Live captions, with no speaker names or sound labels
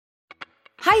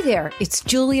Hi there, it's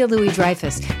Julia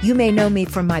Louis-Dreyfus. You may know me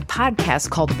from my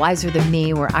podcast called Wiser Than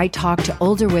Me, where I talk to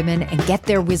older women and get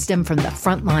their wisdom from the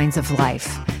front lines of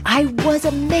life. I was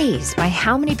amazed by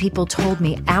how many people told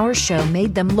me our show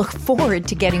made them look forward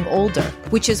to getting older,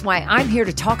 which is why I'm here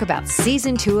to talk about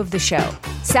season 2 of the show.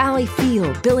 Sally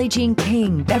Field, Billie Jean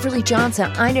King, Beverly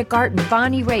Johnson, Ina Garten,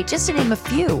 Bonnie Raitt, just to name a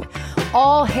few.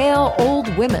 All hail old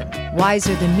women.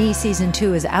 Wiser Than Me season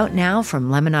 2 is out now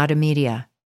from Lemonada Media.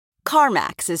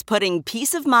 CarMax is putting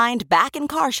peace of mind back in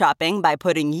car shopping by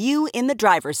putting you in the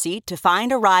driver's seat to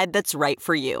find a ride that's right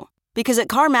for you. Because at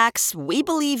CarMax, we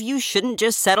believe you shouldn't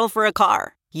just settle for a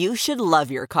car. You should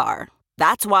love your car.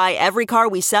 That's why every car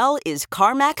we sell is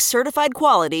CarMax certified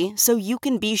quality, so you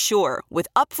can be sure with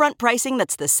upfront pricing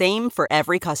that's the same for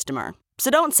every customer. So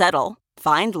don't settle.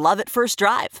 Find love at first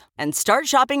drive and start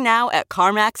shopping now at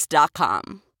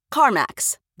CarMax.com.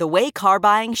 CarMax, the way car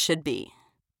buying should be.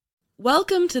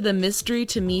 Welcome to the Mystery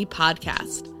to Me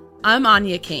podcast. I'm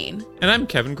Anya Kane. And I'm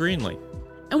Kevin Greenlee.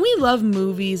 And we love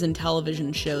movies and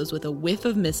television shows with a whiff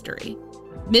of mystery.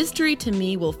 Mystery to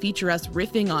Me will feature us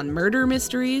riffing on murder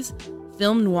mysteries,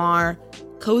 film noir,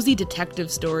 cozy detective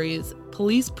stories,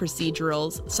 police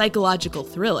procedurals, psychological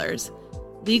thrillers,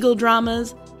 legal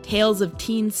dramas, tales of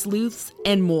teen sleuths,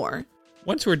 and more.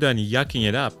 Once we're done yucking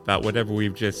it up about whatever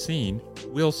we've just seen,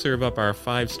 we'll serve up our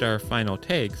 5-star final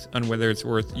takes on whether it's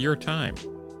worth your time.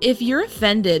 If you're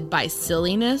offended by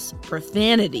silliness,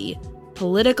 profanity,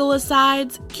 political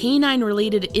asides,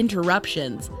 canine-related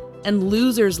interruptions, and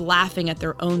losers laughing at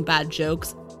their own bad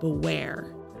jokes,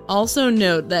 beware. Also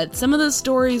note that some of the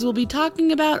stories we'll be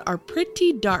talking about are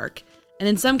pretty dark, and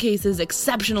in some cases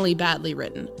exceptionally badly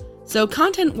written. So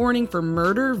content warning for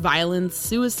murder, violence,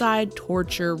 suicide,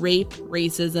 torture, rape,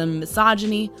 racism,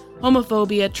 misogyny,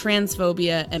 homophobia,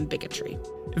 transphobia, and bigotry.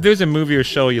 If there's a movie or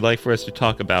show you'd like for us to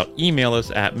talk about, email us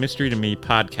at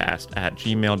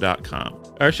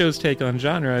mysterytomepodcast@gmail.com. Our show's take on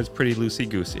genre is pretty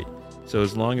loosey-goosey, so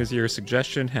as long as your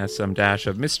suggestion has some dash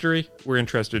of mystery, we're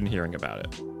interested in hearing about it.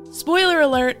 Spoiler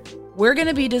alert, we're going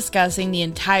to be discussing the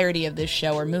entirety of this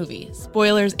show or movie,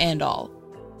 spoilers and all.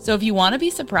 So if you want to be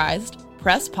surprised,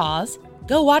 press pause,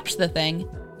 go watch the thing,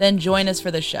 then join us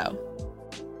for the show.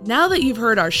 Now that you've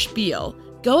heard our spiel,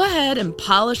 go ahead and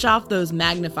polish off those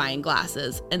magnifying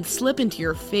glasses and slip into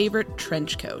your favorite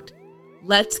trench coat.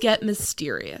 Let's get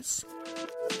mysterious.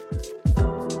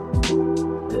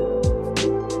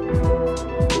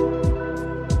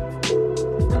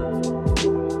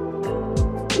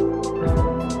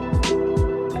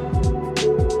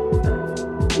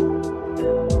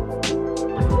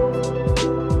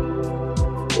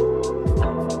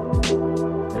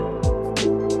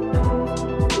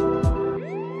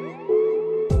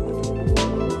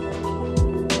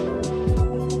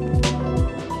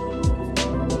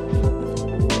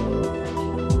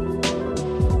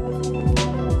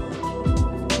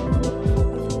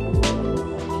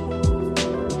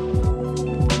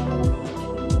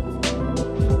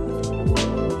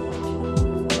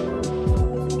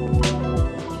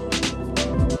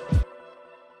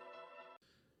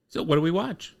 So what do we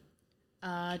watch?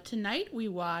 Tonight we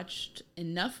watched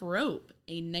Enough Rope,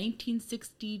 a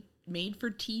 1960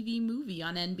 made-for-TV movie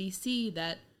on NBC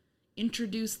that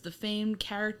introduced the famed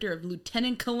character of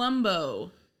Lieutenant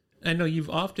Columbo. I know you've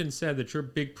often said that your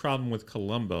big problem with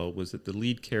Columbo was that the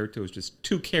lead character was just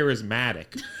too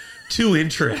charismatic, too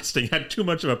interesting, had too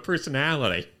much of a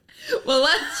personality. Well,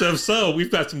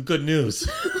 we've got some good news.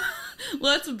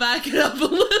 Let's back it up a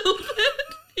little bit.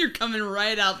 You're coming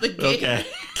right out the gate. Okay.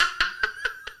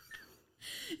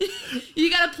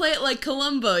 You gotta play it like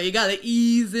Columbo. You gotta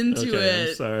ease into it.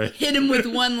 I'm sorry. Hit him with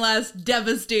one last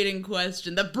devastating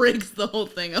question that breaks the whole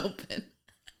thing open.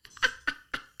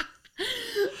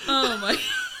 Oh my.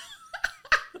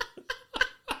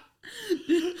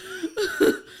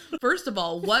 First of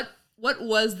all, what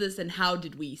was this and how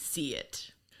did we see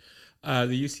it?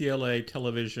 The UCLA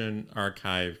Television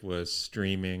Archive was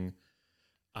streaming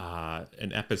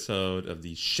an episode of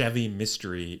the Chevy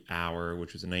Mystery Hour,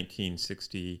 which was a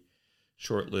 1960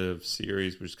 short-lived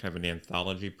series, which is kind of an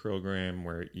anthology program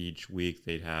where each week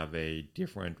they'd have a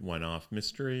different one-off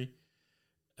mystery.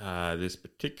 This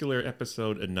particular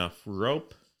episode, Enough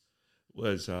Rope,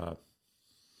 was...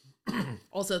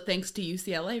 Also, thanks to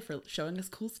UCLA for showing us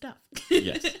cool stuff.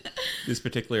 Yes. This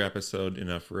particular episode,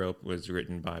 Enough Rope, was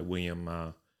written by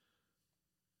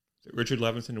Richard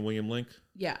Levinson and William Link?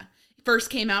 Yeah.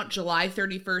 First came out July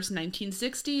 31st,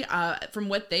 1960. From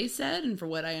what they said, and from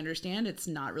what I understand, it's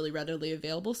not really readily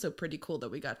available, so pretty cool that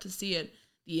we got to see it.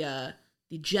 The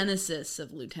genesis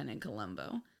of Lieutenant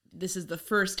Columbo. This is the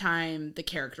first time the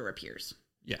character appears.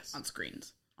 Yes. On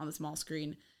screens, on the small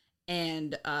screen.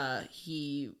 And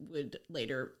he would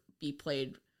later be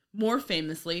played more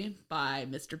famously by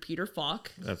Mr. Peter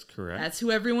Falk. That's correct. That's who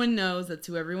everyone knows. That's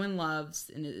who everyone loves.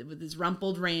 And with his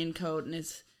rumpled raincoat and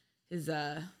his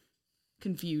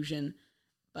confusion.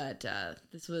 But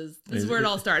this is where it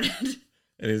all started.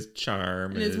 And his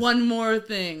charm. And his one more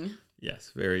thing.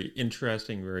 Yes, very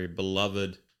interesting, very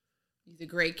beloved. He's a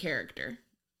great character.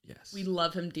 Yes. We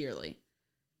love him dearly.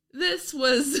 This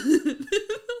was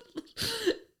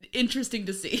interesting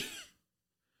to see.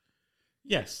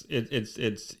 Yes,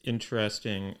 it's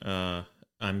interesting.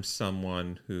 I'm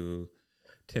someone who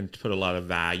tends to put a lot of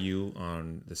value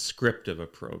on the script of a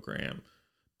program,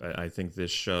 but I think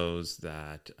this shows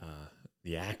that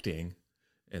the acting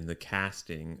and the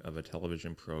casting of a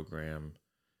television program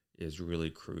is really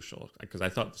crucial. Because I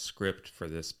thought the script for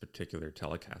this particular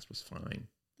telecast was fine.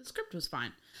 The script was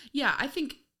fine. Yeah, I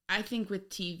think with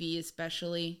TV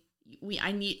especially,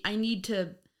 I need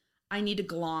to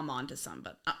glom onto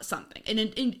something,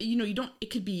 and you don't. It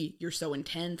could be you're so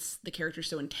intense, the character's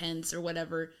so intense, or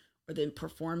whatever, or the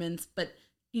performance. But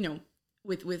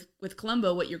with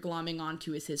Columbo, what you're glomming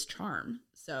onto is his charm.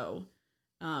 So,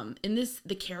 in this,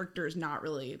 the character is not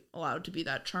really allowed to be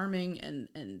that charming,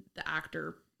 and the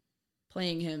actor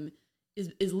playing him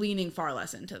is leaning far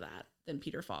less into that than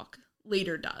Peter Falk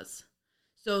later does.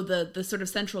 So the sort of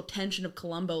central tension of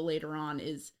Columbo later on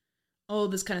is, oh,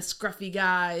 this kind of scruffy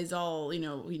guy is all,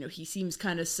 he seems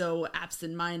kind of so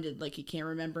absent-minded, like he can't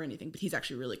remember anything, but he's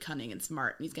actually really cunning and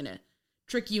smart, and he's going to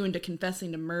trick you into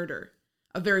confessing to murder,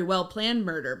 a very well-planned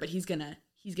murder, but he's going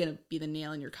to be the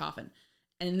nail in your coffin.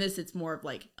 And in this, it's more of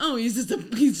like, oh, he's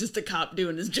just a cop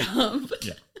doing his job.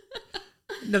 Yeah.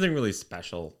 Nothing really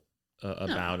special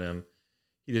about him.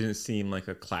 He didn't seem like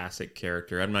a classic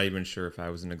character. I'm not even sure if I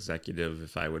was an executive,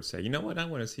 if I would say, you know what, I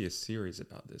want to see a series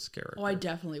about this character. Oh, I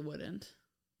definitely wouldn't.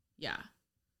 Yeah.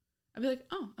 I'd be like,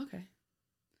 oh, okay.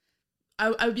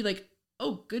 I would be like,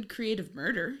 oh, good creative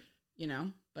murder,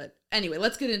 But anyway,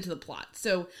 let's get into the plot.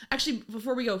 So actually,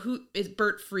 before we go, who is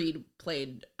Bert Freed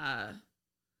played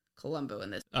Columbo in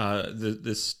this?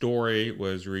 This story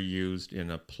was reused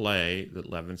in a play that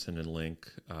Levinson and Link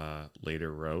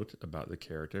later wrote about the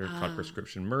character called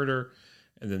Prescription Murder.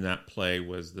 And then that play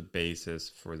was the basis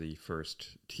for the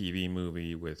first TV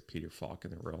movie with Peter Falk in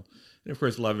the role. And of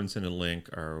course, Levinson and Link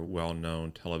are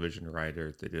well-known television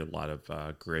writers. They did a lot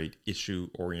of great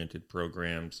issue-oriented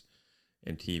programs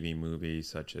and TV movies,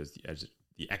 such as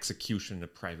The Execution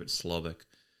of Private Slovak,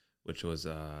 which was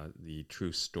the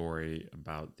true story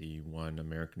about the one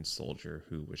American soldier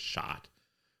who was shot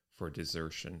for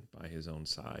desertion by his own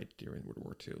side during World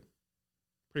War II.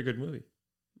 Pretty good movie.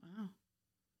 Wow.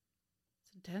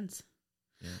 It's intense.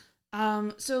 Yeah.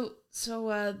 So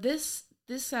this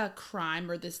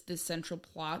crime, or this central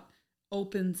plot,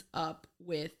 opens up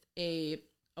with a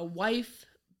wife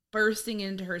bursting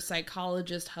into her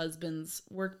psychologist husband's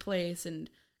workplace and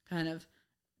kind of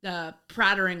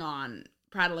prattling on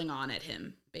at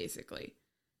him, basically,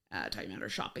 talking about her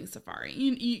shopping safari.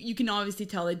 You can obviously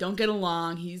tell they don't get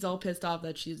along. He's all pissed off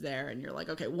that she's there, and you're like,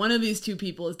 okay, one of these two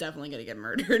people is definitely going to get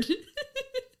murdered.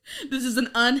 This is an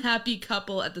unhappy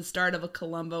couple at the start of a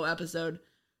Columbo episode.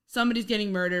 Somebody's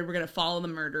getting murdered. We're going to follow the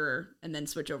murderer and then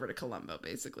switch over to Columbo,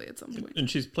 basically, at some point. And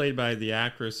she's played by the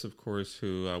actress, of course,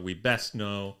 who we best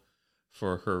know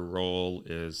for her role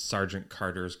is Sergeant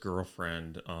Carter's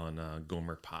girlfriend on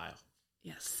Gomer Pyle.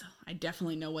 Yes, I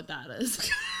definitely know what that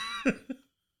is.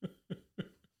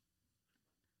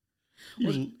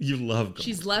 You love Gomer.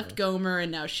 She's left Gomer,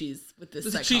 and now she's with this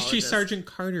psychologist. She's Sergeant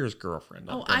Carter's girlfriend.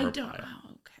 Oh, I don't know. Oh,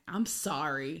 okay, I'm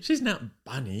sorry. She's not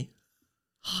Bunny.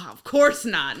 Oh, of course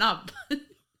not. Not Bunny.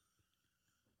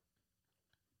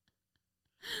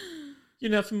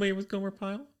 You're not familiar with Gomer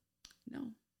Pyle?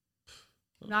 No.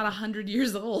 Not 100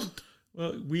 years old.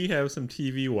 Well, we have some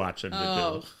TV watching to do.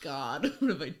 Oh, God. What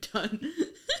have I done?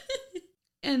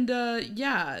 And,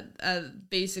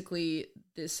 basically,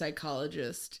 this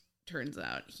psychologist, turns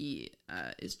out he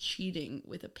is cheating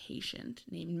with a patient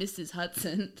named Mrs.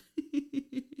 Hudson.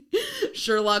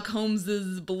 Sherlock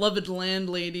Holmes's beloved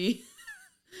landlady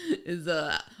is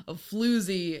a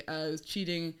floozy who's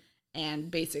cheating, and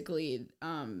basically,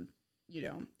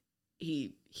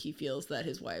 he feels that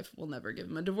his wife will never give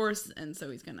him a divorce, and so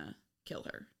he's gonna kill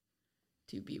her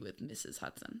to be with Mrs.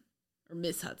 Hudson or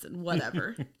Miss Hudson,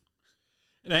 whatever.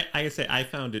 And I say I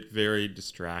found it very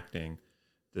distracting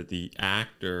that the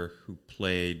actor who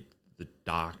played the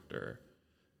doctor,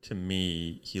 to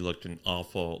me, he looked an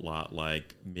awful lot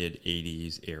like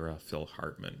mid-'80s era Phil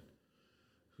Hartman,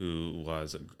 who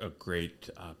was a great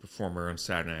performer on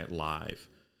Saturday Night Live.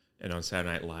 And on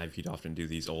Saturday Night Live, he'd often do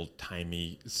these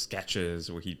old-timey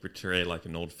sketches where he'd portray like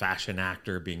an old-fashioned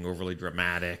actor being overly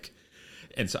dramatic.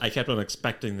 And so I kept on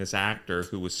expecting this actor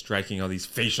who was striking all these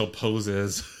facial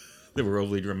poses that were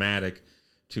overly dramatic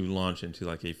to launch into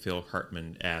like a Phil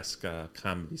Hartman-esque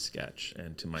comedy sketch.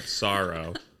 And to my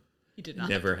sorrow, he did not.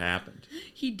 Never happened.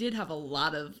 He did have a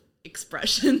lot of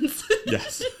expressions.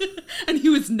 Yes. And he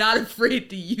was not afraid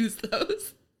to use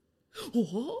those.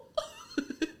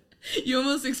 You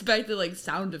almost expected like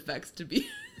sound effects to be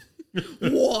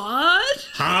what?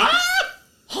 Huh?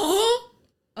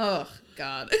 Oh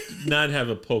God. Not have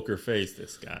a poker face,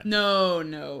 this guy.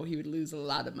 No, he would lose a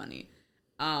lot of money.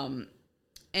 And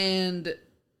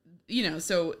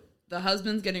so the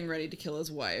husband's getting ready to kill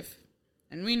his wife.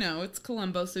 And we know it's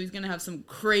Columbo, so he's going to have some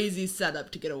crazy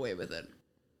setup to get away with it.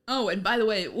 Oh, and by the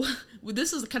way,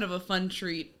 this is kind of a fun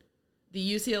treat.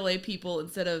 The UCLA people,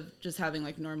 instead of just having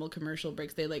like normal commercial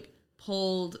breaks, they like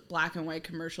pulled black and white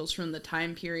commercials from the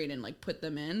time period and like put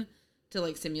them in to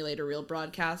like simulate a real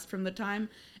broadcast from the time.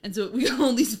 And so we got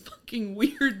all these fucking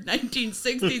weird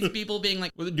 1960s people being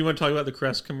like... Do you want to talk about the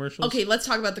Crest commercials? Okay, let's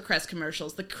talk about the Crest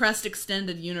commercials. The Crest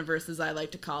Extended Universe, as I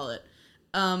like to call it.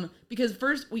 Because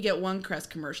first we get one Crest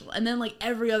commercial, and then like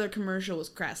every other commercial was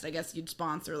Crest. I guess you'd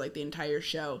sponsor like the entire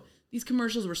show. These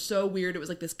commercials were so weird. It was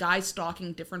like this guy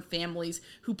stalking different families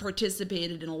who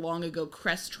participated in a long ago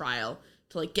Crest trial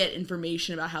to like get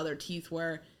information about how their teeth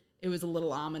were. It was a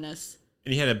little ominous.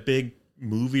 And he had a big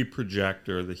movie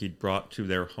projector that he'd brought to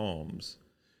their homes,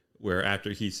 where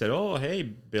after he said, "Oh, hey,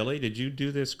 Billy, did you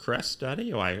do this Crest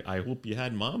study? Oh, I hope you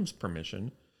had Mom's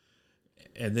permission."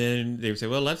 And then they would say,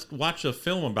 "Well, let's watch a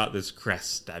film about this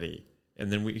Crest study."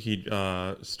 And then he'd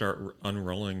start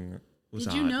unrolling.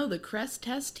 Did you know the Crest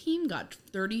test team got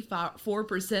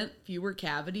 34% fewer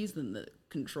cavities than the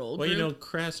control group? Well,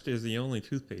 Crest is the only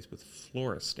toothpaste with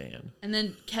Floristan. And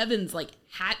then Kevin's like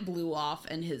hat blew off,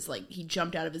 and he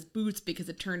jumped out of his boots because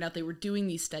it turned out they were doing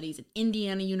these studies at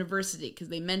Indiana University, because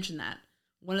they mentioned that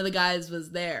one of the guys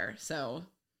was there. So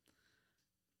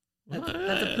that's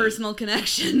a personal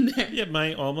connection there. Yeah,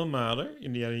 my alma mater,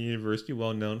 Indiana University,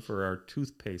 well known for our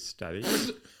toothpaste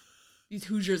studies. These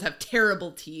Hoosiers have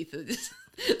terrible teeth.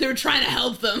 They were trying to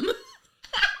help them.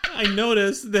 I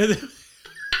noticed that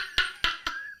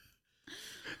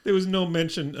there was no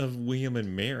mention of William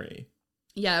and Mary.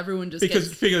 Yeah, everyone just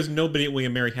because nobody at William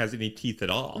and Mary has any teeth at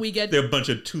all. They're a bunch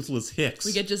of toothless hicks.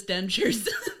 We get just dentures.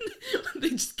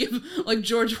 They just give like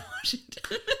George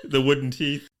Washington the wooden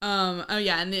teeth. Oh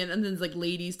yeah, and then there's like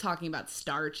ladies talking about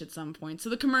starch at some point. So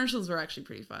the commercials were actually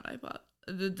pretty fun, I thought.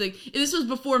 This was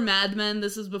before Mad Men.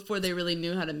 This was before they really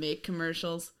knew how to make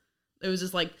commercials. It was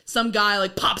just like some guy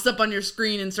like pops up on your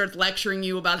screen and starts lecturing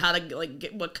you about how to like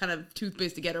get what kind of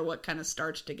toothpaste to get or what kind of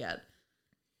starch to get.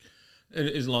 And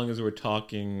as long as we're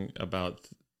talking about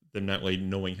them not really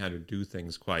knowing how to do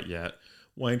things quite yet,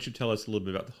 why don't you tell us a little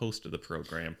bit about the host of the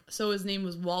program? So his name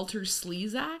was Walter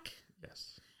Slezak.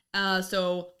 Yes.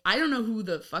 So I don't know who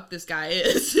the fuck this guy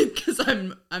is because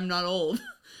I'm not old.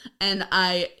 And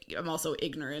I'm also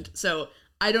ignorant. So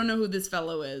I don't know who this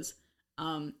fellow is.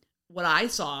 What I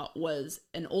saw was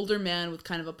an older man with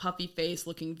kind of a puffy face,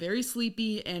 looking very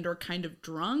sleepy and or kind of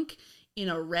drunk, in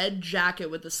a red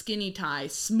jacket with a skinny tie,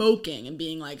 smoking and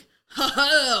being like, "Ha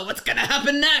ha, what's gonna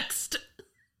happen next?"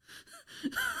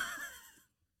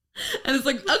 And it's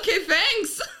like, okay,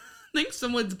 thanks. Thanks,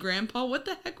 someone's grandpa. What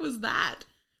the heck was that?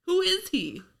 Who is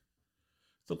he?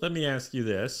 So let me ask you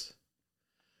this.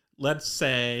 Let's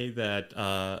say that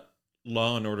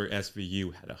Law and Order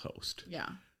SVU had a host. Yeah.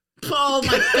 Oh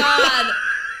my God.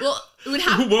 Well, it would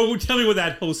have... Well, tell me what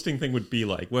that hosting thing would be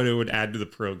like. What it would add to the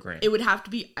program. It would have to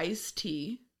be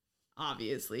Ice-T,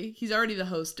 obviously. He's already the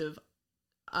host of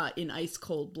In Ice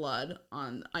Cold Blood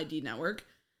on ID Network.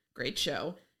 Great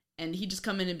show. And he'd just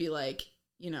come in and be like,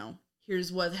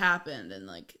 here's what happened. And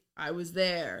like, I was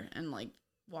there. And like,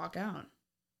 walk out.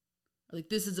 Like,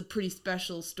 this is a pretty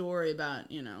special story about,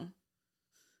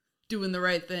 doing the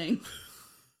right thing.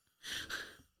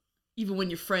 Even when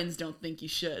your friends don't think you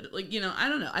should. Like, I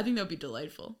don't know. I think that would be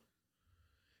delightful.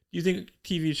 Do you think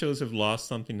TV shows have lost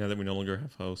something now that we no longer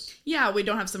have hosts? Yeah, we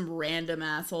don't have some random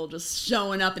asshole just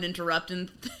showing up and interrupting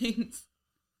things.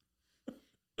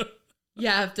 You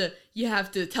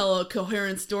have to tell a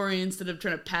coherent story instead of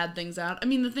trying to pad things out. I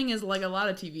mean, the thing is, like, a lot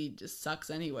of TV just sucks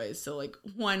anyways. So, like,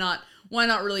 why not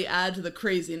really add to the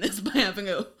craziness by having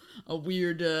a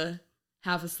weird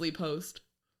half asleep host?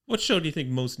 What show do you think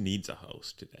most needs a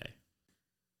host today?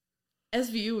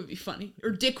 SVU would be funny. Or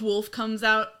Dick Wolf comes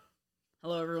out.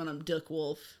 Hello, everyone. I'm Dick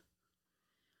Wolf.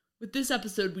 With this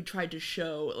episode, we tried to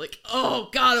show, like, oh,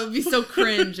 God, it would be so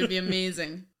cringe. It'd be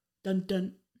amazing. Dun,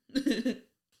 dun.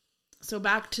 So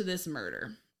back to this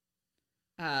murder.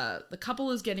 The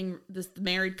couple is the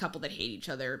married couple that hate each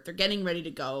other. They're getting ready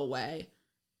to go away.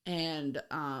 And,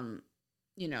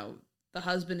 the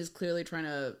husband is clearly trying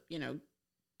to,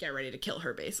 get ready to kill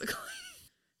her, basically.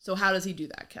 So how does he do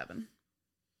that, Kevin?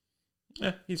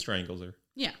 He strangles her.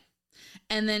 Yeah.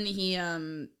 And then he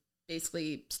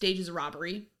basically stages a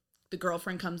robbery. The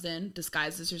girlfriend comes in,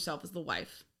 disguises herself as the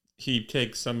wife. He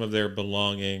takes some of their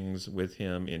belongings with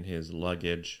him in his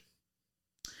luggage.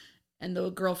 And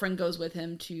the girlfriend goes with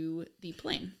him to the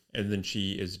plane. And then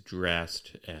she is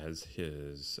dressed as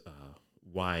his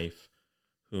wife,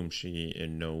 whom she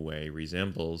in no way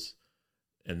resembles.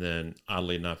 And then,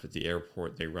 oddly enough, at the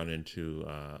airport,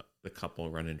 the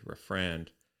couple run into a friend.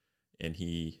 And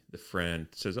the friend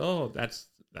says, "Oh, that's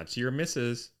your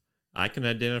missus. I can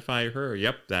identify her.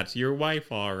 Yep, that's your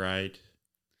wife, all right."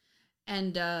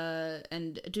 And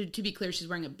to be clear, she's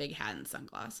wearing a big hat and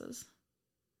sunglasses.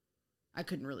 I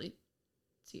couldn't really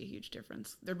see a huge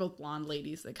difference. They're both blonde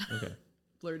ladies. They kind of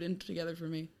blurred in together for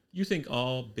me. You think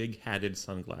all big-hatted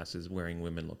sunglasses wearing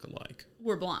women look alike?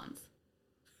 We're blondes.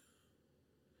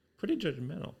 Pretty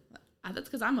judgmental. That's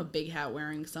because I'm a big hat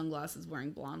wearing sunglasses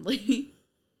wearing blonde lady.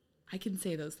 I can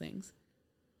say those things.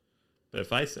 But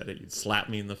if I said it, you'd slap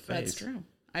me in the face. That's true.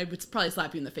 I would probably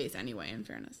slap you in the face anyway, in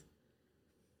fairness.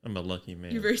 I'm a lucky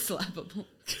man. You're very slappable.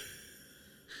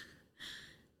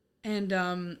 And,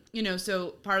 so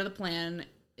part of the plan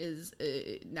is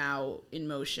now in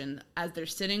motion. As they're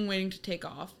sitting waiting to take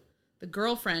off, the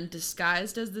girlfriend,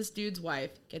 disguised as this dude's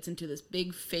wife, gets into this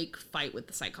big fake fight with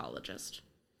the psychologist.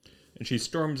 And she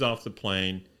storms off the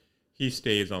plane. He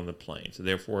stays on the plane. So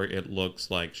therefore it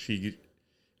looks like she's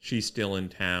still in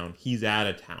town. He's out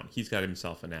of town. He's got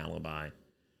himself an alibi.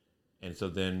 And so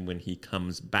then when he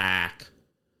comes back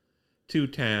to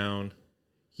town,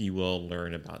 he will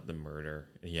learn about the murder.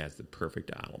 And he has the perfect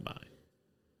alibi.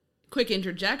 Quick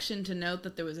interjection to note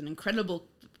that there was an incredible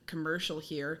commercial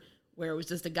here where it was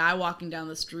just a guy walking down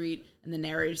the street and the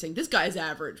narrator saying, "This guy's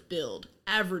average build,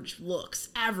 average looks,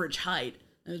 average height."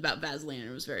 And it was about Vaseline and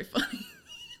it was very funny.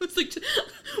 It was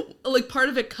like part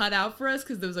of it cut out for us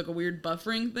because there was like a weird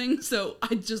buffering thing. So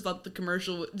I just thought the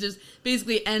commercial just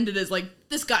basically ended as like,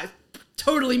 "This guy's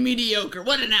totally mediocre.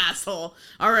 What an asshole.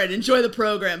 All right, enjoy the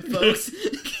program, folks."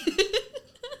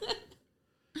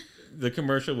 The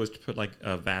commercial was to put like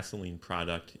a Vaseline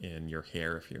product in your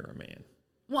hair if you're a man.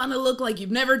 Want to look like you've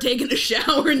never taken a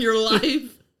shower in your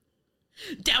life?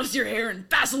 Douse your hair in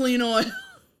Vaseline oil.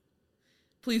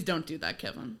 Please don't do that,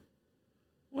 Kevin.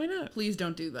 Why not? Please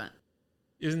don't do that.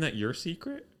 Isn't that your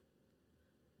secret?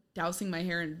 Dousing my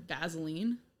hair in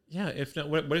Vaseline? Yeah, if not,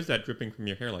 what is that dripping from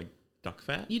your hair, like duck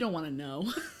fat? You don't want to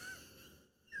know.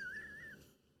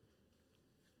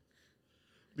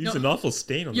 Leaves an awful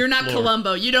stain on the floor. You're not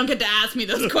Columbo. You don't get to ask me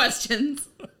those questions.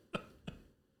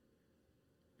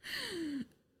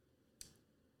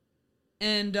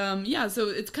 And, so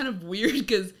it's kind of weird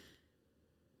because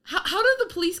how did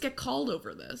the police get called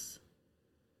over this?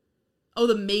 Oh,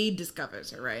 the maid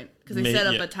discovers her, right? Because they set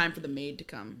up a time for the maid to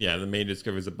come. Yeah, the maid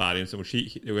discovers the body. And so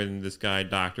when this guy,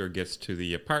 doctor, gets to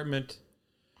the apartment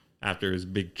after his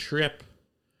big trip,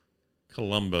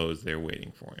 Columbo is there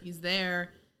waiting for him. He's there.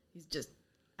 He's just...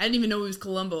 I didn't even know he was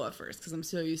Columbo at first because I'm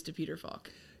so used to Peter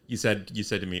Falk. You said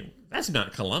to me, "That's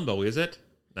not Columbo, is it?"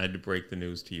 And I had to break the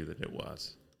news to you that it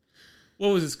was. What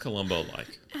was this Columbo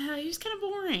like? He was kind of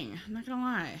boring. I'm not gonna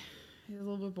lie. He was a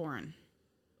little bit boring.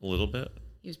 A little bit?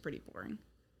 He was pretty boring.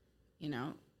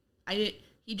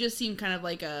 He just seemed kind of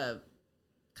like a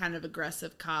kind of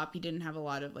aggressive cop. He didn't have a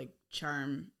lot of like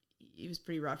charm. He was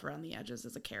pretty rough around the edges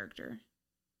as a character.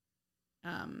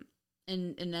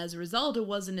 And as a result, it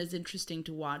wasn't as interesting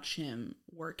to watch him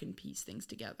work and piece things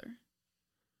together.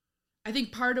 I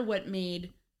think part of what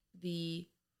made the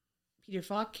Peter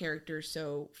Falk character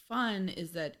so fun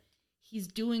is that he's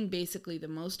doing basically the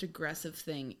most aggressive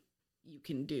thing you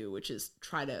can do, which is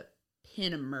try to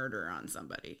pin a murder on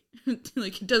somebody.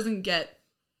 Like, it doesn't get,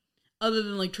 other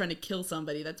than like trying to kill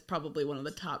somebody, that's probably one of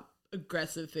the top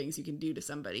aggressive things you can do to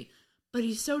somebody. But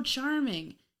he's so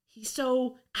charming. He's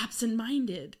so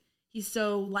absent-minded. He's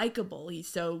so likable. He's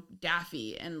so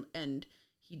daffy, and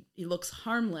he looks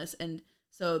harmless. And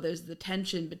so there's the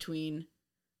tension between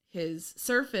his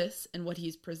surface and what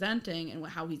he's presenting and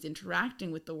how he's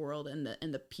interacting with the world and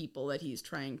the people that he's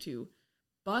trying to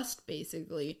bust,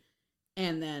 basically,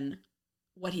 and then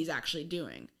what he's actually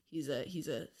doing. He's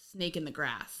a snake in the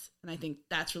grass, and I think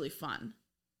that's really fun.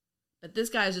 But this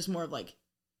guy is just more of like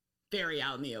very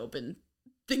out in the open.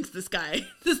 Thinks this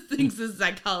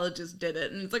psychologist did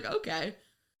it, and it's like, okay.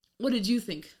 What did you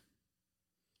think?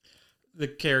 the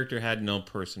character had no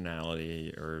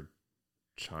personality or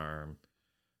charm.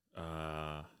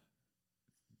 I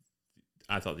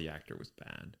thought the actor was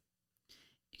bad.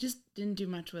 He just didn't do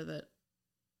much with it.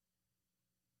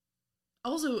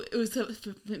 Also, it was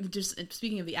just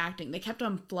speaking of the acting, they kept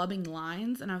on flubbing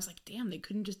lines, and I was like, damn, they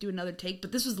couldn't just do another take.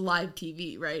 But this was live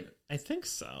TV, right? I think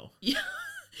so. Yeah,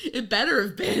 it better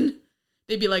have been.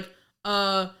 They'd be like,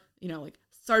 like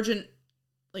Sergeant,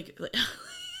 like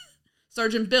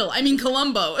Sergeant Bill. I mean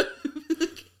Columbo.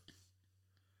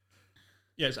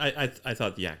 Yes, I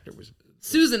thought the actor was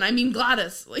Susan. I mean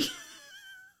Gladys. Like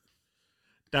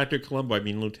Dr. Columbo. I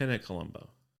mean Lieutenant Columbo.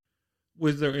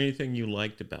 Was there anything you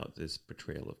liked about this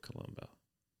portrayal of Columbo?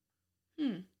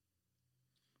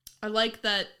 I like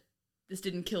that this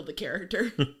didn't kill the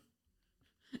character and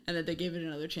that they gave it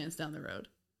another chance down the road.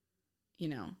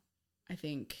 I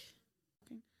think,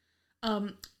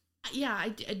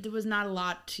 there was not a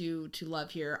lot to love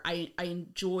here. I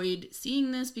enjoyed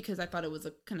seeing this because I thought it was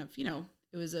a kind of,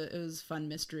 it was a fun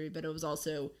mystery, but it was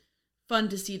also fun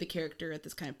to see the character at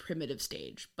this kind of primitive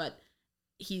stage, but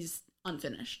he's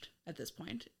unfinished at this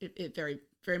point. It very,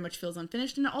 very much feels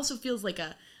unfinished, and it also feels like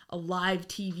a live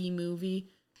TV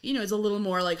movie. It's a little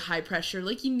more like high pressure.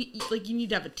 Like you need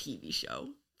to have a TV show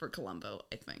for Columbo,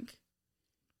 I think.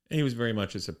 And he was very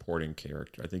much a supporting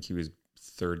character. I think he was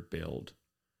third billed.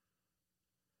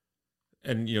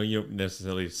 And you don't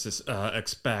necessarily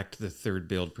expect the third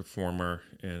billed performer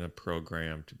in a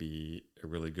program to be a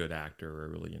really good actor or a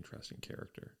really interesting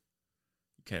character.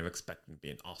 You kind of expect him to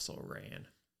be an also ran.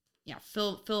 Yeah,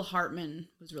 Phil Hartman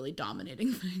was really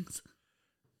dominating things.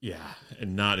 Yeah,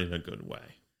 and not in a good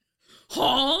way.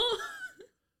 Huh?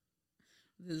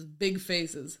 With his big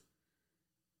faces.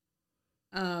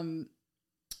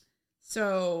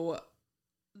 So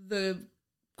the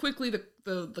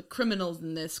criminals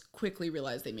in this quickly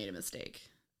realized they made a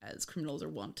mistake, as criminals are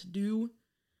wont to do.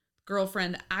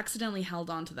 Girlfriend accidentally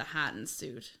held onto the hat and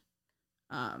suit.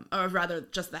 Or rather,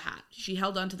 just the hat. She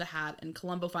held onto the hat, and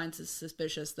Columbo finds it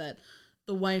suspicious that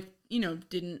the wife,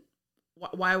 didn't...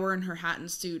 Why were in her hat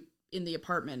and suit in the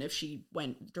apartment if she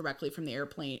went directly from the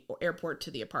airport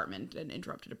to the apartment and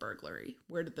interrupted a burglary?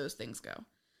 Where did those things go?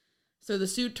 So the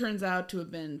suit turns out to have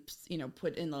been,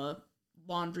 put in the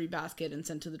laundry basket and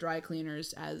sent to the dry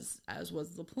cleaners, as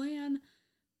was the plan.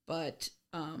 But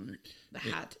the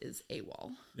hat is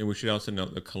AWOL. And we should also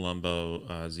note that Columbo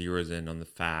zeroes in on the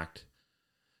fact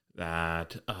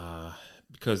that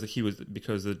because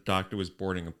the doctor was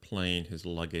boarding a plane, his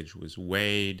luggage was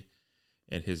weighed,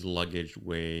 and his luggage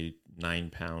weighed 9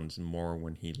 pounds more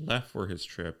when he left for his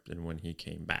trip than when he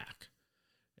came back.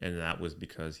 And that was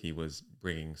because he was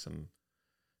bringing some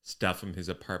stuff from his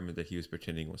apartment that he was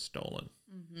pretending was stolen.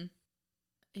 Mm-hmm.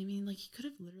 I mean, he could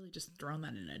have literally just thrown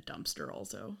that in a dumpster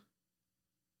also.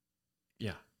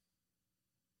 Yeah.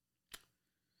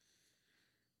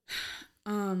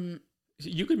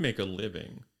 You could make a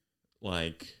living,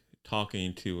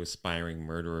 talking to aspiring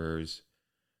murderers,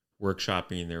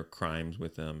 workshopping their crimes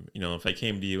with them. If I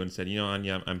came to you and said,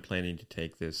 Anya, I'm planning to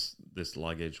take this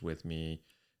luggage with me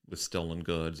with stolen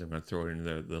goods. I'm going to throw it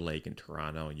into the lake in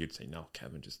Toronto. And you'd say, no,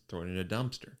 Kevin, just throw it in a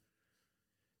dumpster.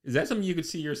 Is that something you could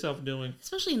see yourself doing?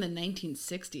 Especially in the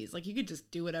 1960s. You could just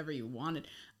do whatever you wanted.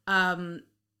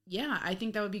 Yeah, I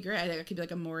think that would be great. I think it could be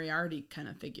like a Moriarty kind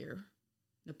of figure.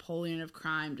 Napoleon of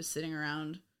crime, just sitting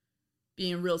around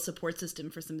being a real support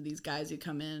system for some of these guys who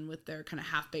come in with their kind of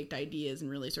half-baked ideas and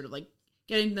really sort of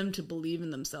getting them to believe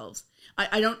in themselves.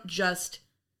 I don't just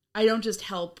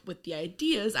help with the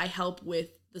ideas. I help with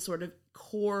the sort of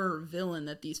core villain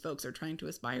that these folks are trying to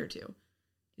aspire to.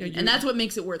 Yeah, and that's what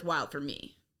makes it worthwhile for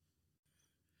me.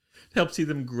 Help see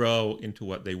them grow into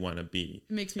what they want to be.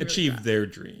 It makes me achieve really their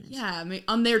dreams. Yeah,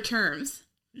 on their terms.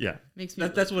 Yeah. Makes me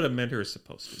that's what a mentor is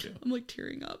supposed to do. I'm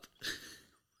tearing up.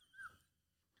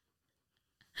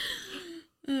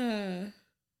 Yeah,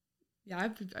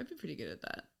 I'd be pretty good at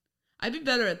that. I'd be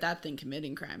better at that than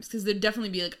committing crimes, because there'd definitely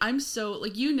be I'm so,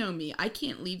 you know me, I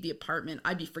can't leave the apartment.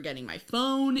 I'd be forgetting my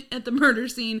phone at the murder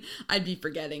scene. I'd be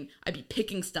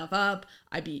picking stuff up.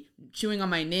 I'd be chewing on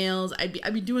my nails.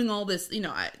 I'd be doing all this,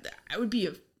 I'd be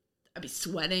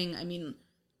sweating. I mean,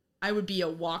 I would be a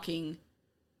walking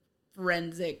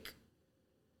forensic,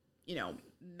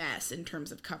 mess in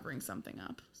terms of covering something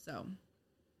up. So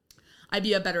I'd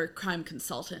be a better crime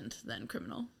consultant than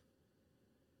criminal.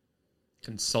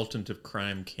 Consultant of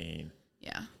crime, Kane.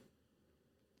 Yeah.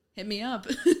 Hit me up.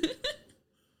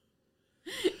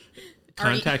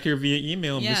 Contact her via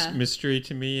email,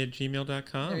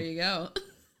 mysterytome@gmail.com. There you go.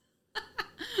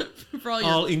 For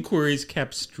all inquiries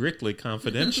kept strictly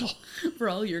confidential. For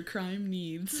all your crime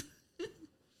needs.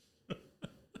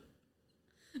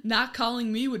 Not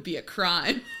calling me would be a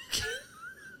crime.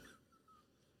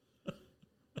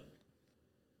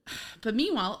 But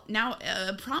meanwhile, now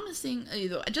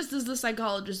just as the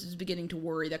psychologist is beginning to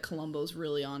worry that Columbo's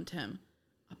really onto him,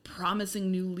 a promising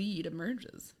new lead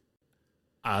emerges.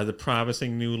 The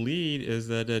promising new lead is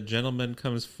that a gentleman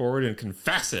comes forward and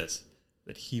confesses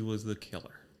that he was the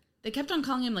killer. They kept on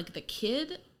calling him, like, the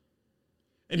kid.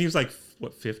 And he was like,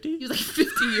 what, 50? He was like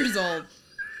 50 years old.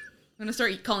 I'm going to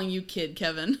start calling you Kid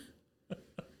Kevin.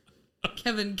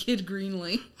 Kevin Kid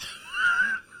Greenlee.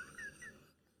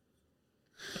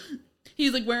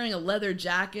 He's like wearing a leather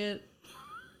jacket.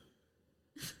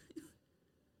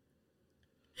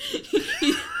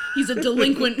 He's a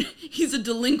delinquent. He's a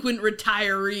delinquent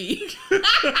retiree.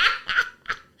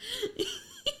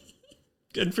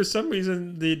 And for some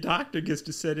reason, the doctor gets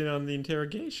to sit in on the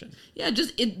interrogation. Yeah,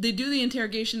 they do the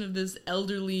interrogation of this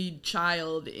elderly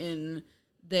child in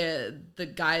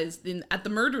the guys at the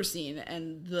murder scene,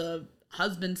 and the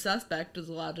husband suspect is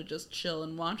allowed to just chill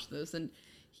and watch this, and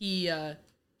he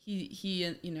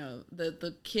you know,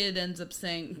 the kid ends up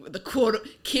saying, the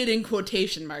kid in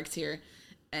quotation marks here,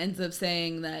 ends up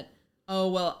saying that,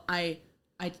 oh, well, I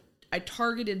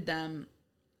targeted them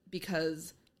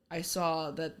because I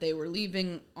saw that they were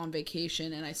leaving on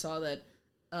vacation, and I saw that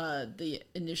the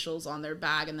initials on their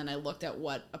bag, and then I looked at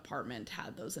what apartment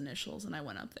had those initials, and I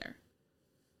went up there.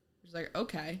 I was like,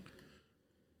 okay.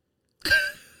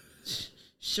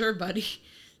 Sure, buddy.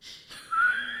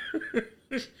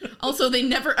 Also,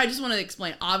 I just want to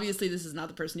explain, obviously this is not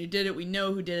the person who did it. We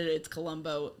know who did it. It's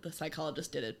Columbo. The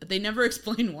psychologist did it. But they never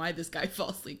explain why this guy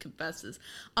falsely confesses.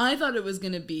 I thought it was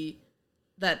going to be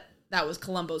that was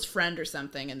Columbo's friend or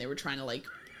something, and they were trying to, like,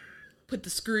 put the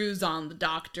screws on the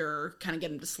doctor, kind of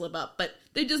get him to slip up. But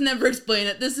they just never explain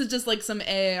it. This is just like some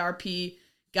AARP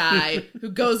guy who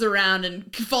goes around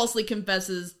and falsely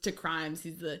confesses to crimes.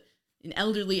 He's an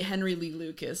elderly Henry Lee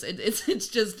Lucas. It's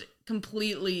just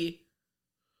completely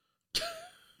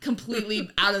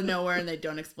out of nowhere, and they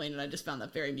don't explain it. I just found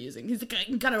that very amusing. He's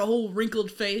got a whole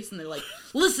wrinkled face, and they're like,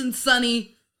 "Listen,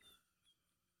 Sonny."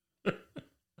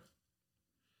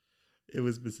 It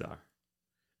was bizarre.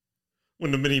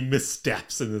 One of many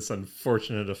missteps in this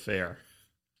unfortunate affair.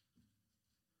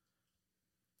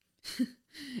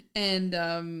 And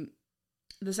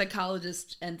the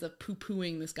psychologist ends up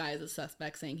poo-pooing this guy as a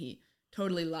suspect, saying he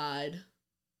totally lied.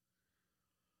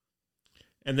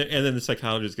 And then the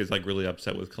psychologist gets, like, really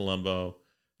upset with Columbo,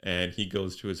 and he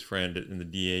goes to his friend in the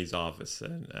DA's office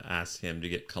and asks him to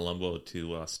get Columbo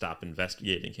to stop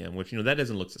investigating him, which, you know, that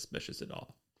doesn't look suspicious at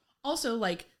all. Also,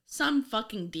 like, some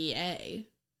fucking DA.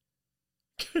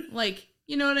 Like,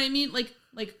 you know what I mean? Like,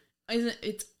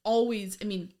 it's always, I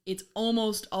mean, it's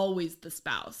almost always the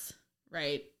spouse,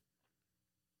 right?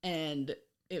 And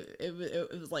it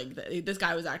was like, this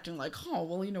guy was acting like, oh,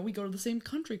 well, you know, we go to the same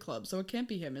country club, so it can't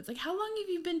be him. It's like, how long have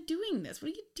you been doing this?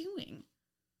 What are you doing?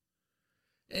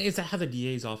 Is that how the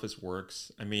DA's office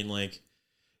works? I mean, like,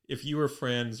 if you were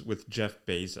friends with Jeff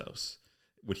Bezos,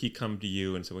 would he come to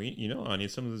you and say, well, you know, Anya,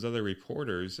 some of those other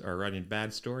reporters are writing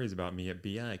bad stories about me at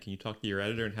BI. Can you talk to your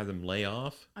editor and have them lay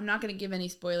off? I'm not going to give any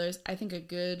spoilers. I think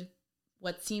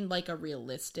what seemed like a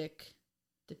realistic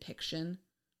depiction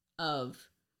of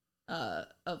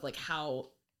like how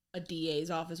a DA's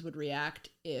office would react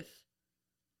if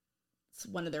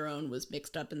one of their own was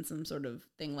mixed up in some sort of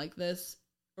thing like this,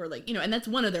 or, like, you know, and that's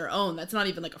one of their own. That's not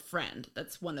even like a friend.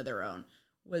 That's one of their own.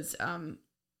 Was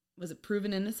it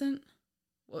Proven Innocent?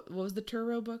 What was the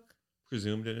Turro book?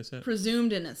 Presumed Innocent?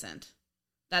 Presumed Innocent.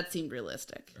 That seemed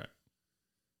realistic. Right.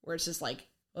 Where it's just like,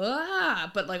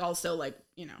 but, like, also, like,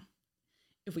 you know,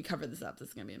 if we cover this up, this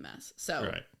is going to be a mess.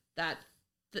 So right.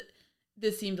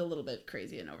 This seemed a little bit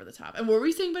crazy and over the top. And what were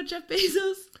we saying about Jeff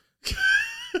Bezos?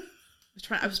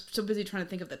 I was so busy trying to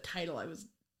think of the title, I was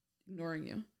ignoring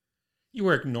you. You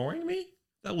were ignoring me?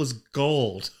 That was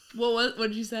gold. What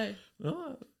did you say?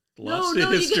 Oh, no,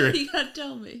 history. You gotta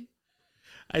tell me.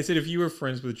 I said, if you were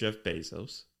friends with Jeff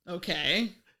Bezos.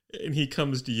 Okay. And he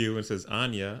comes to you and says,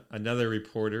 Anya, another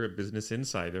reporter at Business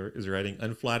Insider is writing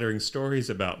unflattering stories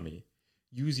about me.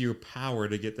 Use your power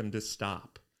to get them to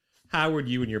stop. How would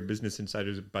you and your Business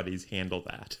Insider's buddies handle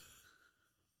that?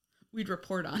 We'd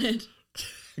report on it.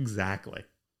 Exactly.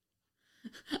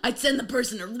 I'd send the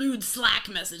person a rude Slack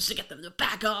message to get them to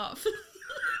back off.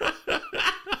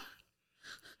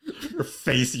 Or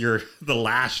face the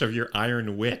lash of your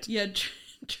iron wit. Yeah,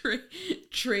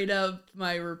 trade up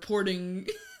my reporting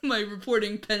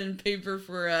pen and paper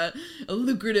for a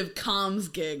lucrative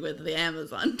comms gig with the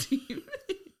Amazon team.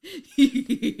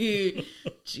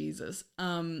 Jesus.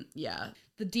 Yeah.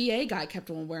 The DA guy kept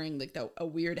on wearing like a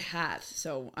weird hat,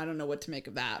 so I don't know what to make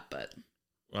of that, but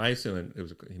Well, I assume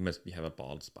he must have a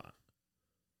bald spot.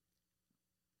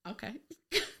 okay.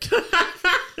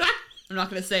 I'm not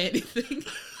going to say anything.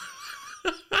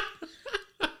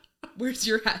 Where's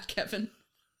your hat, Kevin?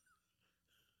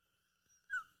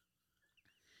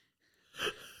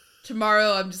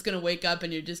 Tomorrow I'm just going to wake up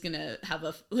and you're just going to have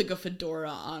a fedora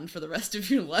on for the rest of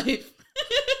your life.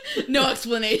 No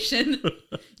explanation.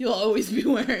 You'll always be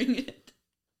wearing it.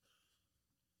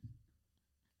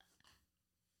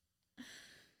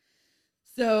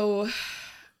 So,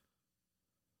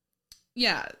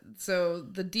 yeah, so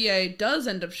the DA does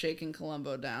end up shaking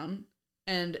Columbo down,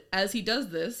 and as he does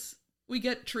this, we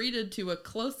get treated to a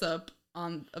close-up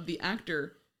of the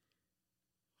actor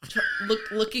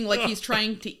looking like he's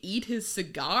trying to eat his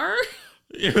cigar.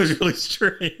 It was really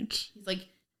strange. He's like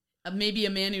maybe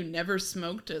a man who never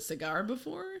smoked a cigar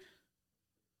before,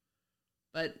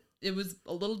 but it was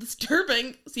a little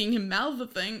disturbing seeing him mouth the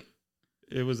thing.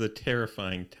 It was a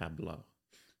terrifying tableau.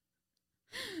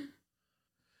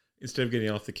 Instead of getting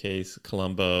off the case,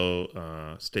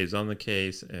 Columbo stays on the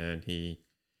case, and he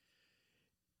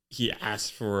asks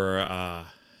for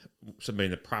somebody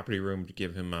in the property room to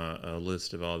give him a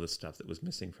list of all the stuff that was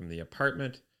missing from the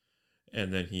apartment.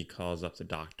 And then he calls up the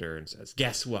doctor and says,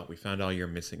 "Guess what? We found all your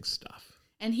missing stuff."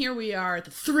 And here we are at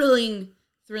the thrilling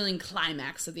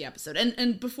climax of the episode.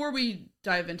 And before we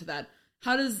dive into that,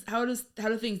 how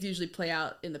do things usually play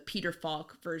out in the Peter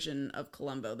Falk version of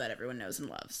Columbo that everyone knows and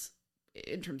loves,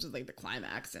 in terms of like the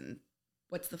climax, and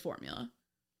what's the formula?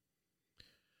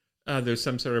 There's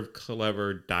some sort of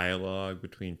clever dialogue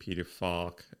between Peter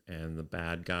Falk and the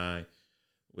bad guy,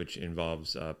 which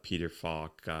involves Peter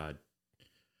Falk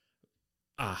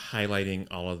highlighting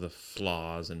all of the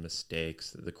flaws and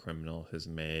mistakes that the criminal has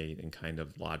made and kind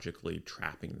of logically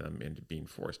trapping them into being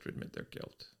forced to admit their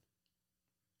guilt.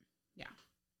 Yeah.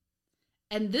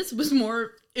 And this was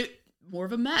more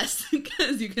of a mess,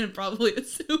 because you can probably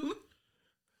assume.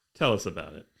 Tell us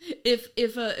about it. If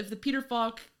the Peter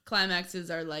Falk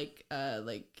climaxes are like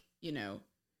you know,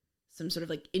 some sort of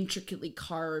like intricately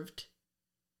carved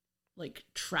like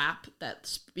trap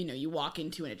that, you know, you walk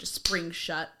into and it just springs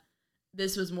shut,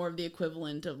 this was more of the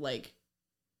equivalent of like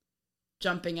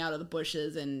jumping out of the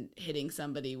bushes and hitting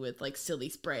somebody with like silly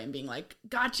spray and being like,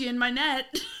 "Got you in my net."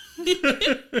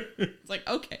 It's like,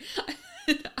 okay,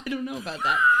 I don't know about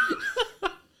that.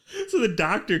 So the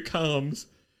doctor comes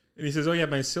and he says, "Oh yeah,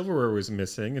 my silverware was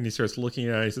missing." And he starts looking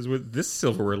at it. He says, "Well, this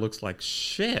silverware looks like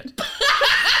shit."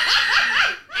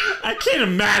 I can't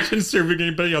imagine serving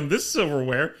anybody on this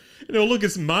silverware. And oh, look,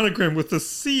 it's monogrammed with a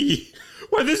C.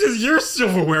 Why, this is your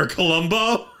silverware,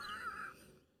 Columbo.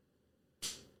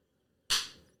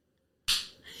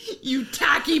 You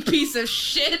tacky piece of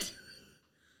shit.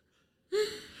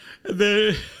 And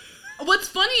then, what's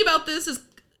funny about this is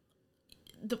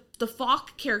the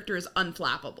Falk character is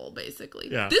unflappable, basically.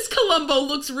 Yeah. This Columbo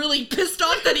looks really pissed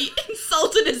off that he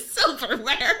insulted his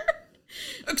silverware.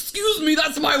 "Excuse me,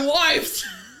 that's my wife's."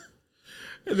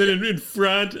 And then in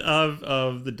front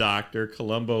of the doctor,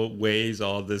 Columbo weighs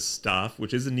all this stuff,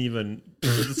 which isn't even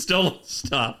stolen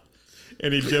stuff.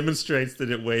 And he demonstrates that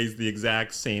it weighs the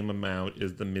exact same amount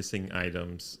as the missing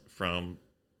items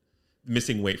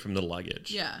missing weight from the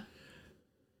luggage. Yeah.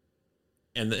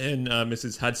 And then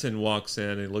Mrs. Hudson walks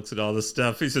in and looks at all the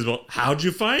stuff. He says, "Well, how'd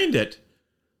you find it?"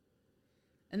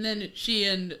 And then she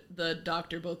and the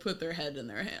doctor both put their head in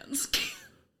their hands.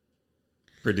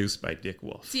 Produced by Dick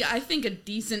Wolf. See, I think a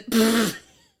decent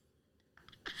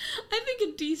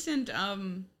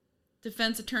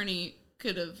defense attorney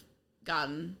could have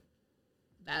gotten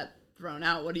that thrown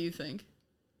out. What do you think?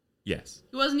 Yes.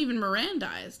 He wasn't even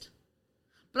Mirandized.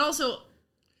 But also,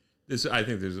 I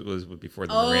think this was before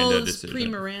the Miranda decision.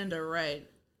 pre-Miranda, right?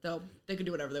 Though they could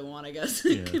do whatever they want, I guess.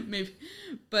 Yeah. Maybe.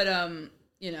 But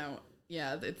you know,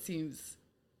 yeah, it seems,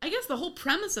 I guess the whole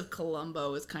premise of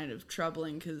Columbo is kind of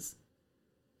troubling, because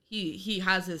he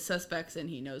has his suspects and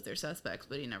he knows they're suspects,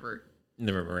 but he never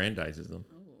Mirandizes them.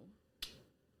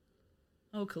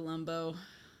 Oh, Columbo.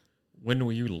 When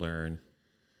will you learn?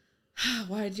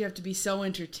 Why did you have to be so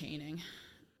entertaining?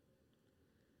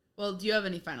 Well, do you have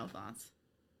any final thoughts?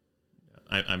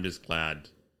 I'm just glad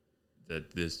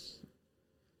that this...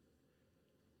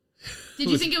 Did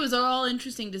you think it was at all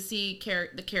interesting to see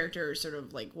the character sort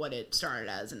of like what it started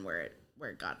as and where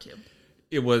it got to?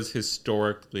 It was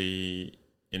historically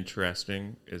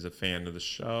interesting as a fan of the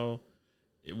show.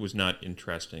 It was not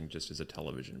interesting just as a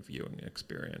television viewing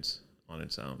experience on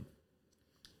its own.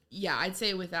 Yeah, I'd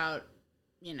say without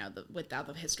without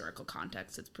the historical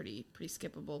context, it's pretty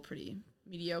skippable, pretty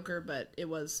mediocre, but it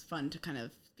was fun to kind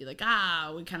of be like,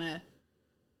 they're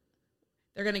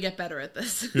going to get better at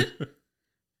this.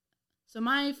 So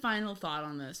my final thought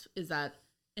on this is that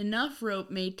enough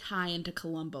rope may tie into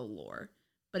Columbo lore,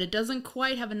 but it doesn't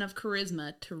quite have enough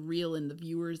charisma to reel in the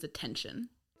viewer's attention.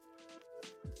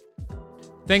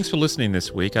 Thanks for listening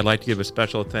this week. I'd like to give a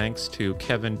special thanks to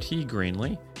Kevin T.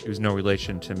 Greenlee, who's no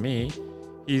relation to me.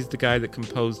 He's the guy that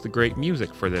composed the great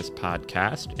music for this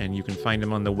podcast, and you can find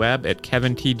him on the web at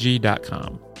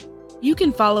kevintg.com. You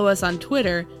can follow us on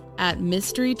Twitter at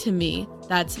mystery2me.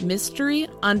 That's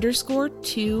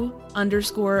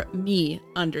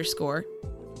mystery_2_me_.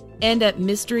 And at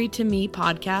Mystery2Me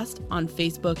Podcast on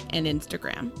Facebook and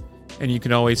Instagram. And you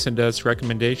can always send us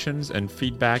recommendations and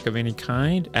feedback of any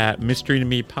kind at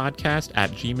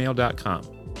mystery2mepodcast@gmail.com.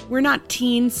 We're not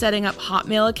teens setting up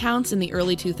Hotmail accounts in the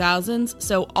early 2000s,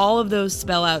 so all of those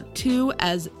spell out 2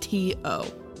 as T-O.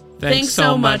 Thanks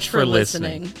so much for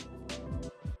listening.